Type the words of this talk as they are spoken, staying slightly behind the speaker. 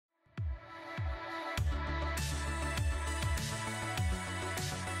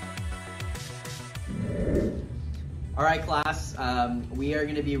All right, class, we are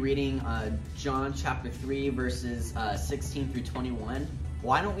going to be reading John chapter 3, verses 16 through 21.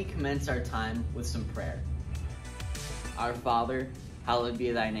 Why don't we commence our time with some prayer? Our Father, hallowed be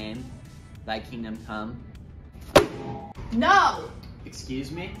thy name. Thy kingdom come. No!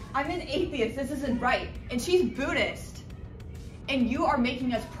 Excuse me? I'm an atheist. This isn't right. And she's Buddhist. And you are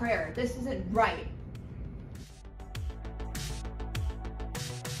making us prayer. This isn't right.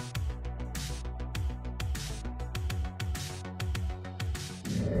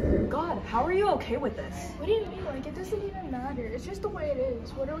 God, how are you okay with this? What do you mean? Like, it doesn't even matter. It's just the way it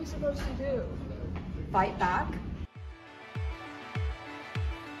is. What are we supposed to do? Fight back?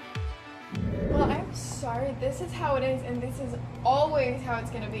 Well, I'm sorry. This is how it is, and this is always how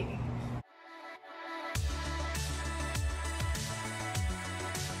it's gonna be.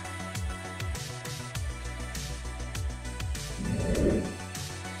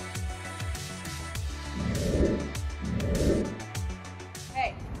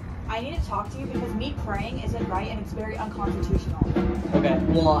 Hey, I need to talk to you because me praying isn't right and it's very unconstitutional. Okay,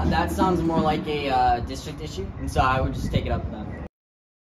 well, that sounds more like a district issue, and so I would just take it up with them.